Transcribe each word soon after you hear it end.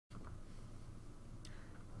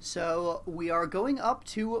So we are going up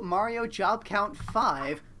to Mario Job Count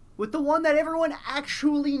 5 with the one that everyone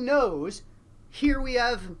actually knows. Here we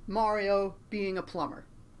have Mario being a plumber.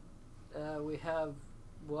 We have...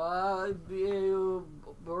 Oh,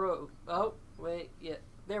 wait, yeah,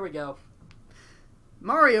 there we go.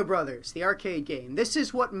 Mario Brothers, the arcade game. This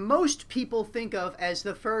is what most people think of as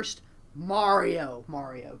the first Mario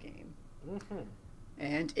game. Mm-hmm.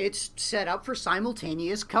 And it's set up for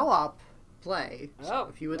simultaneous co-op play. So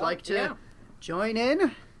if you would like to join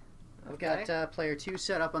in, I've got player 2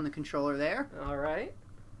 set up on the controller there. All right.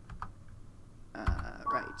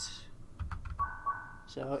 Right.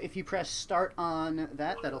 So if you press start on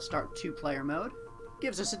that, that'll start 2-player mode.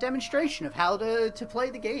 Gives us a demonstration of how to play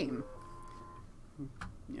the game.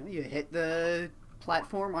 You know, you hit the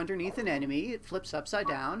platform underneath an enemy, it flips upside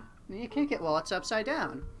down, and you kick it while it's upside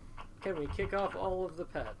down. Can we kick off all of the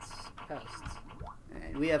pests?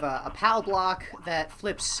 And we have a PAL block that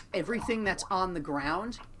flips everything that's on the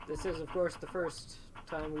ground. This is, of course, the first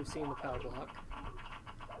time we've seen the PAL block.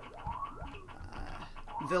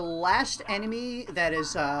 The last enemy that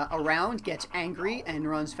is around gets angry and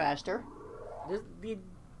runs faster. The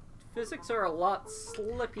physics are a lot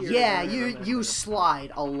slippier. Yeah, you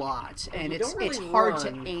slide a lot, and it's hard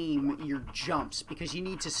to aim your jumps because you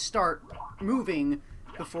need to start moving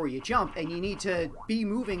before you jump, and you need to be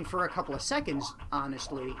moving for a couple of seconds,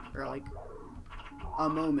 honestly, or like a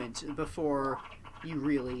moment before you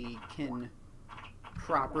really can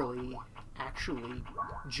properly actually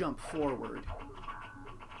jump forward.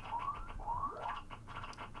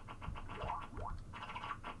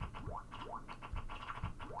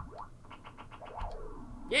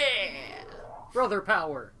 Yeah! Brother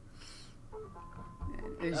power!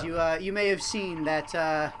 As you may have seen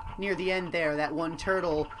that near the end there, that one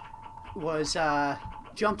turtle was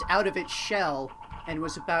jumped out of its shell and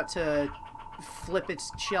was about to flip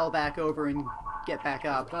its shell back over and get back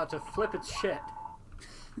up. About to flip its shit.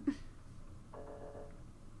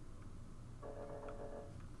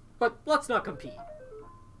 But let's not compete.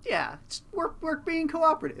 Yeah, we're being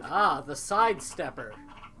cooperative. Ah, the sidestepper.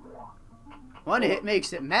 One hit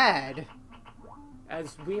makes it mad.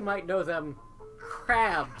 As we might know them,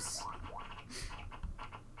 crabs.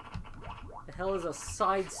 The hell is a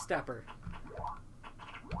sidestepper?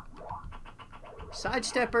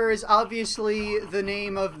 Sidestepper is obviously the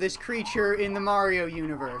name of this creature in the Mario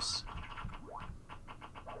universe.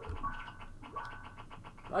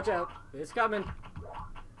 Watch out. It's coming.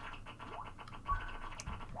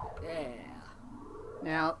 Yeah.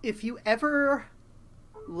 Now, if you ever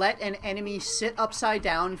let an enemy sit upside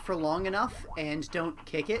down for long enough and don't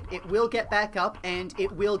kick it, it will get back up and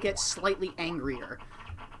it will get slightly angrier.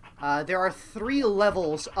 There are 3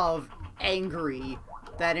 levels of angry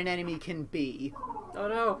that an enemy can be. Oh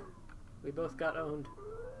no! We both got owned.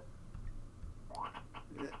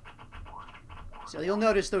 So you'll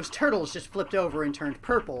notice those turtles just flipped over and turned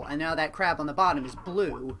purple, and now that crab on the bottom is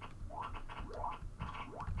blue.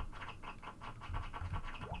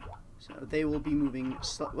 So they will be moving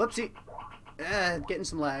whoopsie! Getting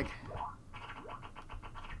some lag.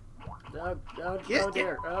 Oh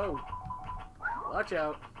dear. Oh. Watch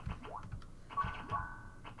out.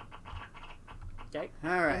 Okay.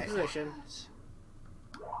 Alright. In position.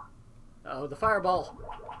 Oh, the fireball.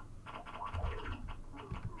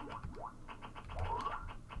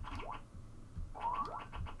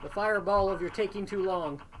 The fireball of you're taking too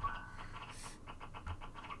long.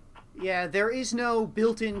 Yeah, there is no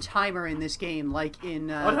built-in timer in this game like in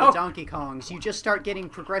no. the Donkey Kongs. You just start getting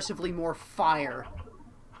progressively more fire.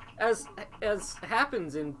 As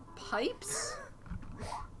happens in pipes?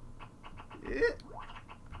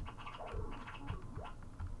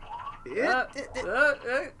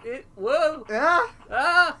 Whoa! Got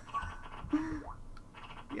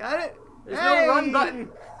it? There's no run button.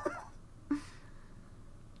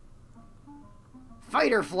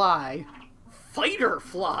 Fighter fly. Fighter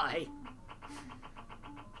fly?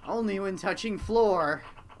 Only when touching floor.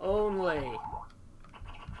 Only.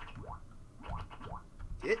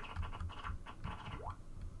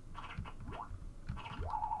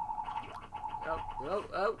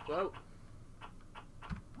 Oh.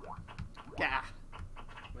 Gah.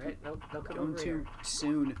 Wait, no, don't come Going over too here.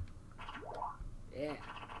 soon. Yeah.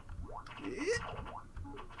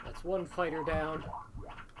 That's one fighter down.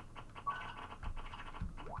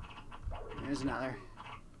 There's another.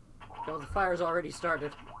 No, the fire's already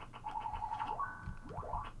started.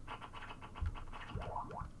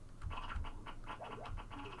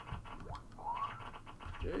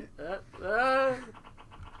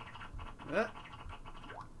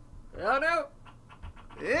 Oh no!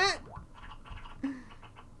 Eh.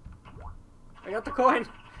 I got the coin.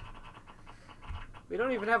 We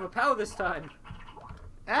don't even have a POW this time.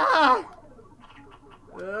 Ah!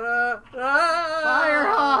 Fire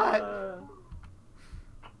hot!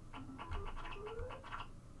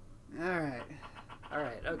 Alright.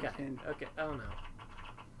 Alright, okay. Okay, oh no.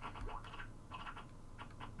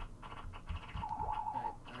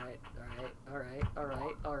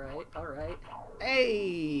 Alright.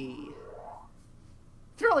 Hey!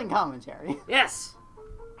 Thrilling commentary. Yes!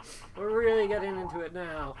 We're really getting into it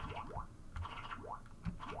now.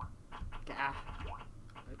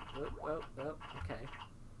 Oh, okay.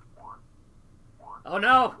 Oh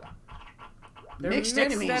no! They're mixed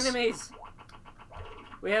enemies!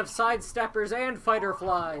 We have sidesteppers and fighter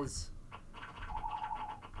flies.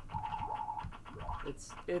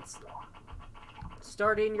 It's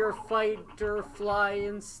starting your fighter fly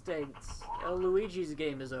instincts. Oh, Luigi's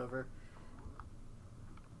game is over.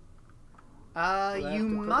 You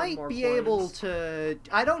might be able to...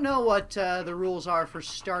 I don't know what the rules are for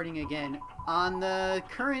starting again. On the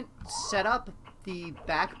current setup, the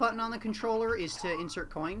back button on the controller is to insert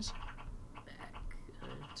coins.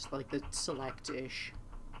 It's like the select-ish.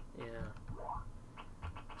 Yeah.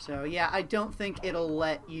 So, yeah, I don't think it'll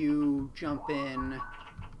let you jump in.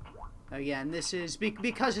 Again, this is...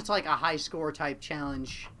 because it's like a high-score type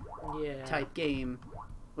challenge type game.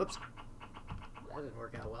 Whoops. That didn't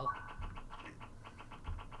work out well.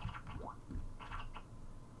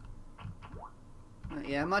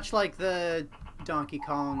 Yeah, much like the Donkey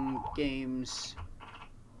Kong games,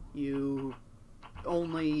 you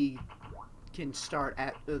only can start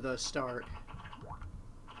at the start.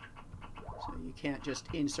 So you can't just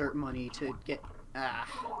insert money to get...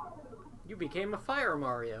 You became a Fire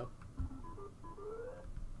Mario.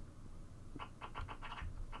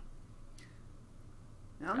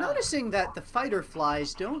 Now I'm noticing that the fighter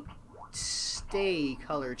flies don't stay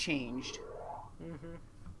color changed. Mm-hmm.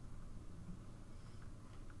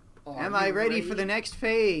 Am I ready for the next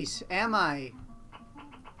phase? Am I?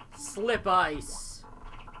 Slip ice.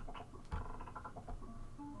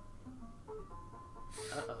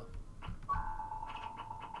 Uh-oh.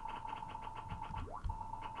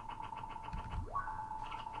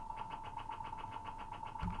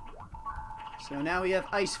 So now we have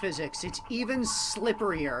ice physics. It's even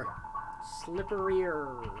slipperier.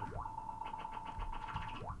 Slipperier.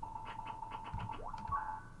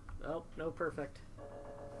 Oh, no perfect.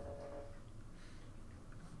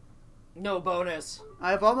 No bonus.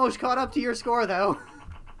 I've almost caught up to your score, though.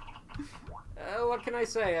 What can I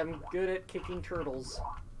say? I'm good at kicking turtles.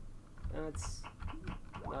 That's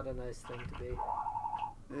not a nice thing to be.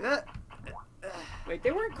 Wait,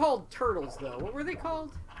 they weren't called turtles, though. What were they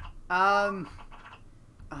called? Oh,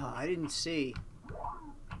 I didn't see.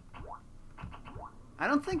 I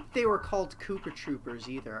don't think they were called Koopa Troopers,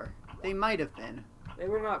 either. They might have been. They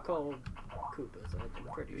were not called Koopas, I'm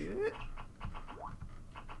pretty sure.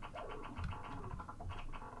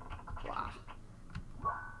 Wow.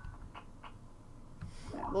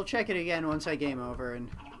 We'll check it again once I game over, and...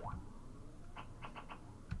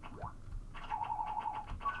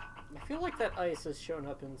 I feel like that ice has shown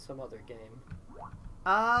up in some other game.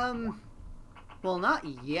 Well, not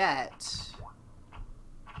yet.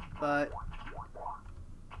 But...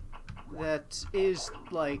 that is,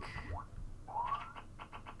 like...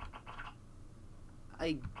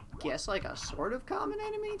 I guess like a sort of common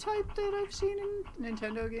enemy type that I've seen in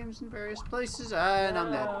Nintendo games in various places. And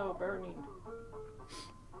I'm dead. Oh, burning.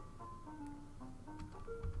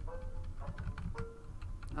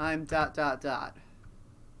 I'm ...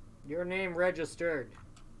 Your name registered.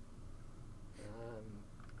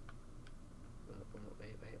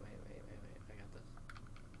 Wait. I got this.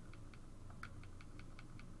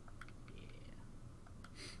 Yeah.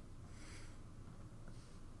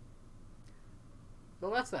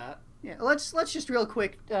 Well, that's that. Yeah, let's just real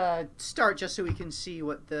quick start just so we can see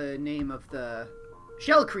what the name of the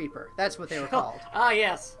Shell Creeper. That's what they were called. Ah,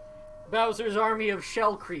 yes. Bowser's army of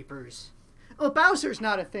shell creepers. Well, Bowser's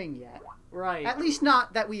not a thing yet. Right. At least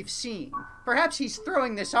not that we've seen. Perhaps he's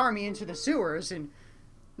throwing this army into the sewers and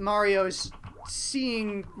Mario's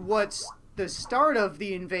seeing what's the start of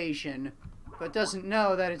the invasion, but doesn't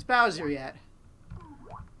know that it's Bowser yet.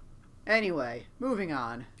 Anyway, moving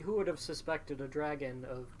on. Who would have suspected a dragon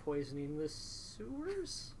of poisoning the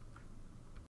sewers?